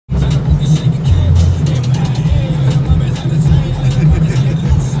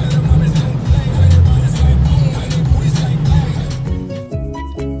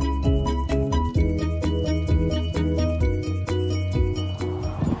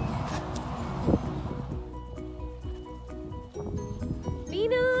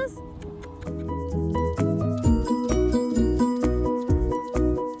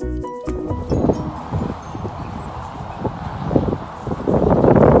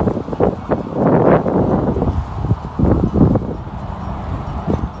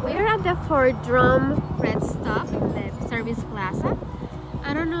for drum red stuff in the service plaza.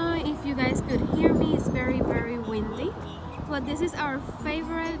 I don't know if you guys could hear me, it's very windy, but this is our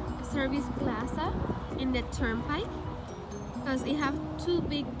favorite service plaza in the turnpike because it have two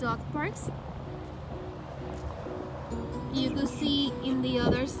big dog parks. You could see in the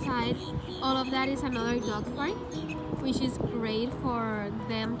other side, all of that is another dog park, which is great for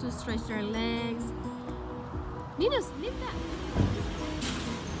them to stretch their legs. Venus, leave that.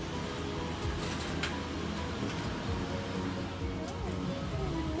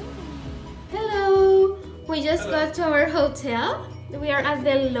 Hello, we just got to our hotel. We are at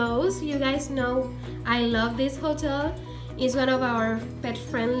the Loews. You guys know I love this hotel. It's one of our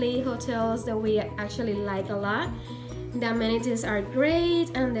pet-friendly hotels that we actually like a lot. The amenities are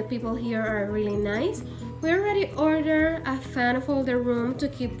great and the people here are really nice. We already ordered a fan for the room to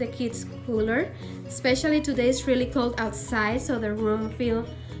keep the kids cooler. Especially today it's really cold outside, so the room feels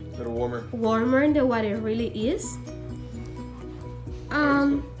a little warmer than what it really is.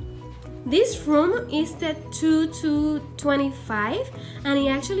 This room is the 2225 and it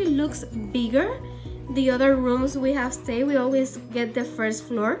actually looks bigger. The other rooms we have stayed, we always get the first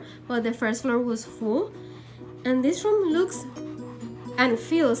floor, but the first floor was full. And this room looks and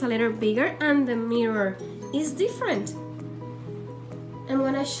feels a little bigger, and the mirror is different. I'm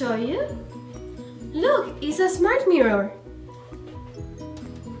gonna show you. Look, it's a smart mirror.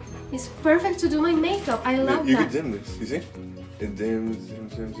 It's perfect to do my makeup. I love that. You could dim this, you see? It dims.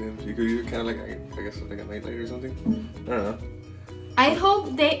 You could use it kind of like, I guess, like a nightlight or something. I don't know. I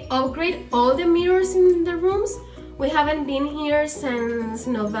hope they upgrade all the mirrors in the rooms. We haven't been here since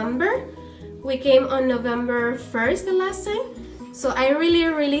November. We came on November 1st the last time. So I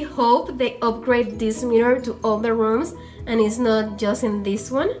really hope they upgrade this mirror to all the rooms and it's not just in this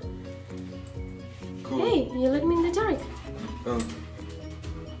one. Cool. Hey, you let me in the dark. Oh.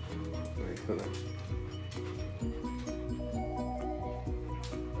 Wait, hold on.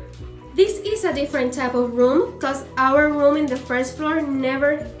 This is a different type of room because our room in the first floor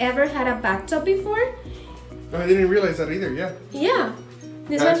never ever had a bathtub before. Oh, I didn't realize that either, yeah. Yeah.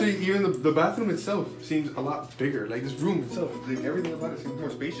 Actually, even the bathroom itself seems a lot bigger. Like this room itself, like everything about it seems more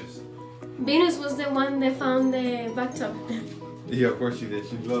spacious. Venus was the one that found the bathtub. Yeah, of course she did.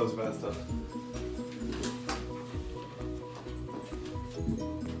 She loves bathtubs.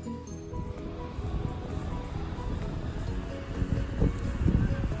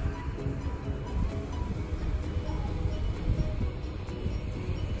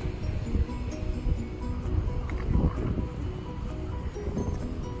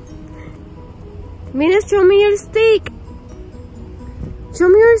 Venus, show me your stick. Show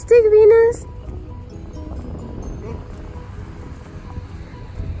me your stick, Venus.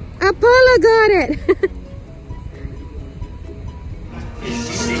 Apollo got it.